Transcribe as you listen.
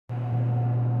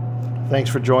Thanks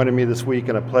for joining me this week,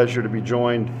 and a pleasure to be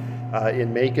joined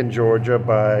in Macon, Georgia,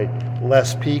 by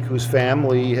Les Peak, whose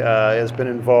family has been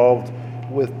involved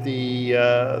with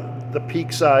the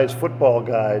Peak Size Football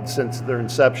Guide since their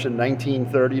inception,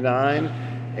 1939.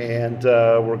 And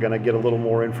we're going to get a little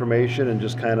more information and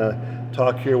just kind of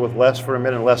talk here with Les for a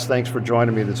minute. Les, thanks for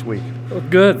joining me this week. Well,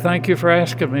 good. Thank you for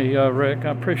asking me, Rick. I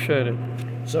appreciate it.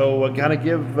 So kind of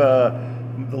give the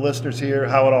listeners here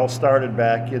how it all started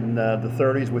back in the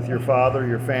 30s with your father,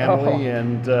 your family,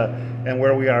 and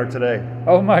where we are today.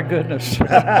 Oh, my goodness. It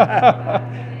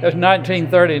was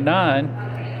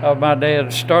 1939. My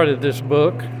dad started this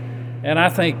book, and I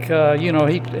think,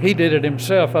 he did it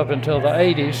himself up until the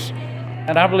 80s.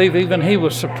 And I believe even he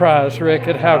was surprised, Rick,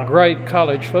 at how great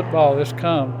college football has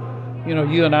come. You know,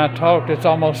 you and I talked, it's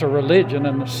almost a religion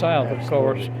in the South, of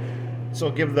course. So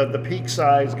give the Peak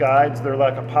Size guides. They're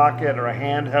like a pocket or a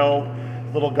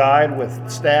handheld little guide with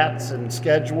stats and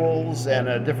schedules, and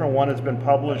a different one has been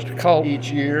published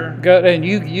each year. Good, and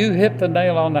you hit the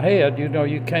nail on the head. You know,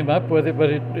 you came up with it, but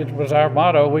it was our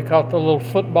motto. We call it the little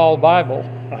football Bible.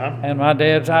 And my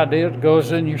dad's idea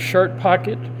goes in your shirt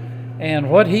pocket. And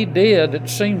what he did, it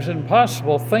seems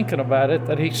impossible thinking about it,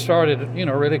 that he started,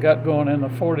 really got going in the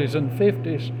 40s and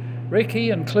 50s. Rick, he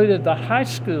included the high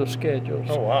school schedules.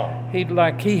 Oh, wow.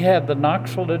 He had the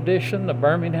Knoxville edition, the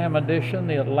Birmingham edition,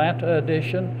 the Atlanta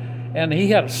edition, and he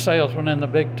had a salesman in the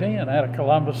Big Ten, had a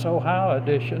Columbus, Ohio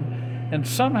edition. And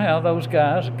somehow those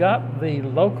guys got the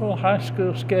local high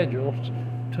school schedules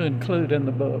to include in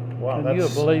the book. Wow, Can you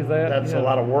believe that? That's a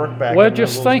lot of work back well, in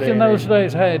just think in those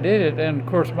days how he did it. And of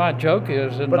course, my joke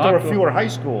is, but there were fewer high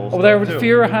schools. There were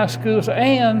fewer high schools,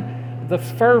 and the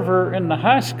fervor in the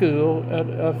high school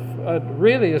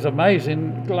really is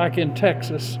amazing. Like in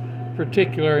Texas,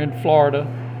 particular in Florida,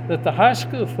 that the high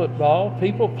school football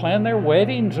people plan their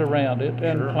weddings around it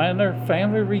and plan their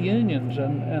family reunions.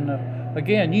 And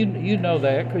again, you know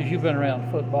that because you've been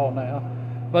around football now.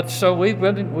 But so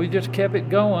we just kept it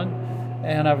going,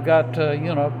 and I've got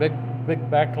a big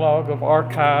backlog of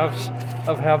archives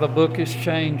of how the book has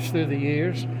changed through the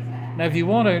years. Now, if you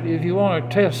want to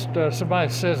test somebody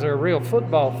who says they're a real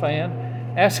football fan,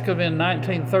 ask them in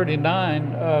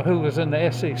 1939 who was in the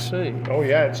SEC. Oh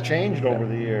yeah, it's changed over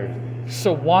the years.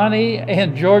 Sewanee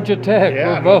and Georgia Tech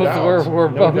were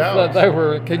both. They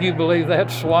were. Can you believe that?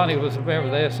 Sewanee was a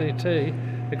member of the SEC.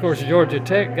 Of course, Georgia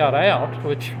Tech got out,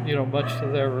 which, much to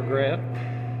their regret.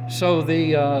 So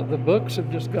the books have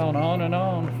just gone on and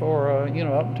on for,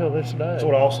 up until this day. So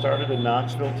it all started in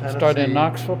Knoxville, Tennessee? Started in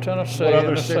Knoxville, Tennessee. What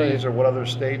other cities or what other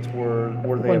states were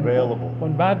they available?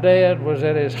 When my dad was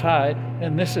at his height,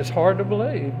 and this is hard to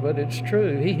believe, but it's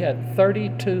true, he had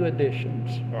 32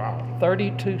 editions. Wow.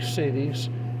 32 cities,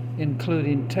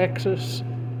 including Texas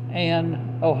and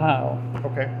Ohio.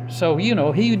 Okay. So,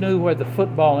 he knew where the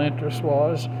football interest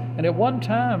was. And at one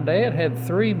time, Dad had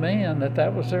 3 men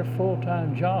that was their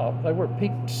full-time job. They were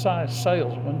peak-size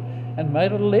salesmen and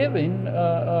made a living.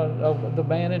 The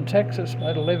man in Texas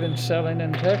made a living selling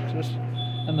in Texas,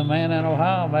 and the man in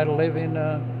Ohio made a living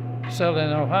selling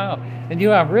in Ohio. And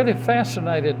I'm really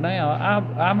fascinated now.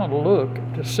 I'm going to look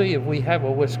to see if we have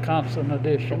a Wisconsin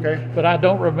edition. Okay. But I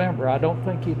don't remember. I don't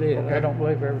think he did. Okay. I don't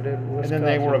believe he ever did Wisconsin. And then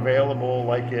they were available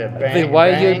like at the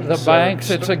banks.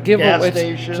 It's a giveaway. Gas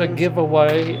stations. It's a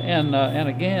giveaway. And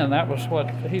again, that was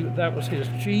his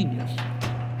genius,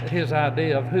 his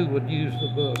idea of who would use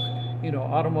the book.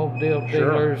 Automobile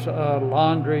dealers,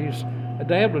 laundries.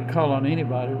 Dad would call on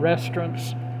anybody.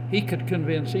 Restaurants. He could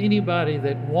convince anybody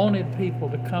that wanted people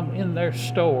to come in their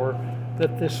store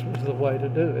that this was the way to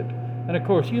do it. And of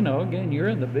course, again, you're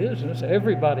in the business.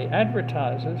 Everybody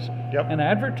advertises. Yep. And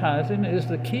advertising is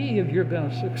the key if you're going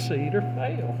to succeed or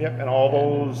fail. Yep. And all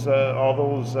those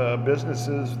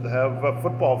businesses have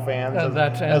football fans as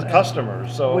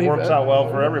customers, so it works out well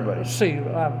for everybody. See,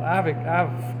 I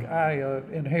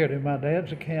inherited my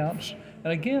dad's accounts,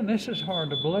 and again, this is hard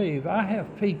to believe. I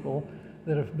have people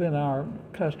that have been our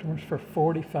customers for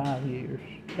 45 years.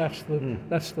 That's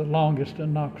the longest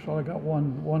in Knoxville. I got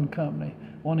one company,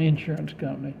 one insurance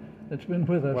company that's been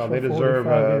with us for 45 years.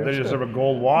 They deserve a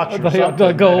gold watch or something.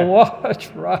 The gold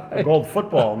watch, right. A gold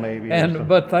football, maybe.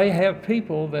 But they have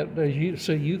people that,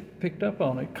 you picked up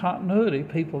on it, continuity,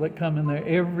 people that come in there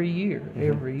every year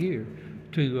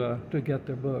to get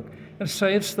their book. And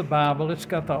say it's the Bible, it's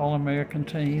got the All-American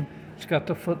team, it's got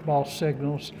the football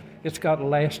signals, It's got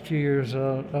last year's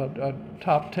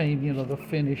top team, you know, the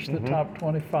finish, the top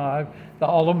 25, the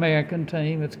All-American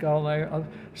team. It's got all there.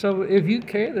 So if you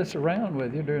carry this around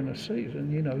with you during the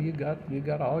season, you know, you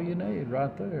got all you need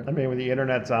right there. I mean, with the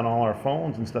internet's on all our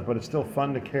phones and stuff, but it's still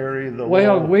fun to carry the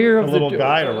Well, we're the of little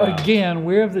guide around. Again,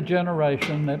 we're of the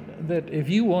generation that if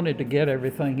you wanted to get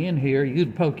everything in here,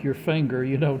 you'd poke your finger,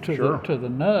 you know, Sure. to the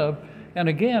nub. And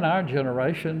again, our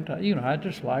generation, you know, I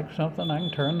just like something I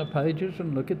can turn the pages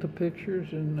and look at the pictures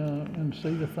and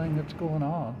see the thing that's going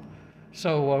on.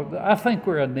 So I think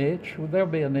we're a niche. There'll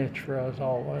be a niche for us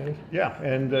always. Yeah,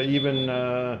 and even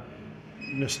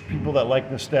people that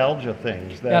like nostalgia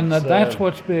things. That's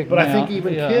what's big But now. I think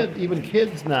even Yeah.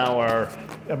 kids now are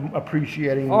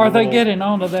appreciating. Are the they little- getting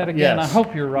onto that again? Yes. I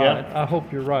hope you're right. Yeah. I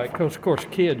hope you're right. Because, of course,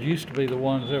 kids used to be the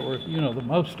ones that were, you know, the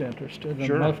most interested and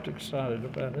Sure. most excited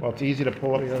about it. Well, it's easy to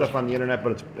pull up stuff on the internet,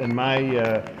 but it's in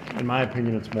my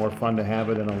opinion, it's more fun to have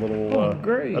it in a little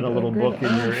Agreed. in a little agreed. book in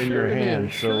Oh, your sure it hand.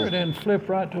 is. Sure, and flip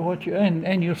right to what you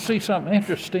and you'll see something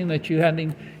interesting that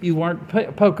you weren't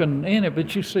poking in it,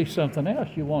 but you see something else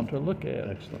you want to look at.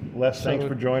 Excellent. Les, thanks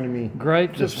for joining me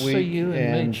Great to this week, see you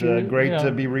and meet you. great Yeah.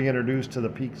 to be reintroduced to the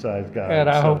Peak Size guys. And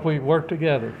I So, hope we work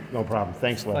together. no problem.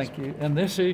 Thanks, Les. Thank you. And this is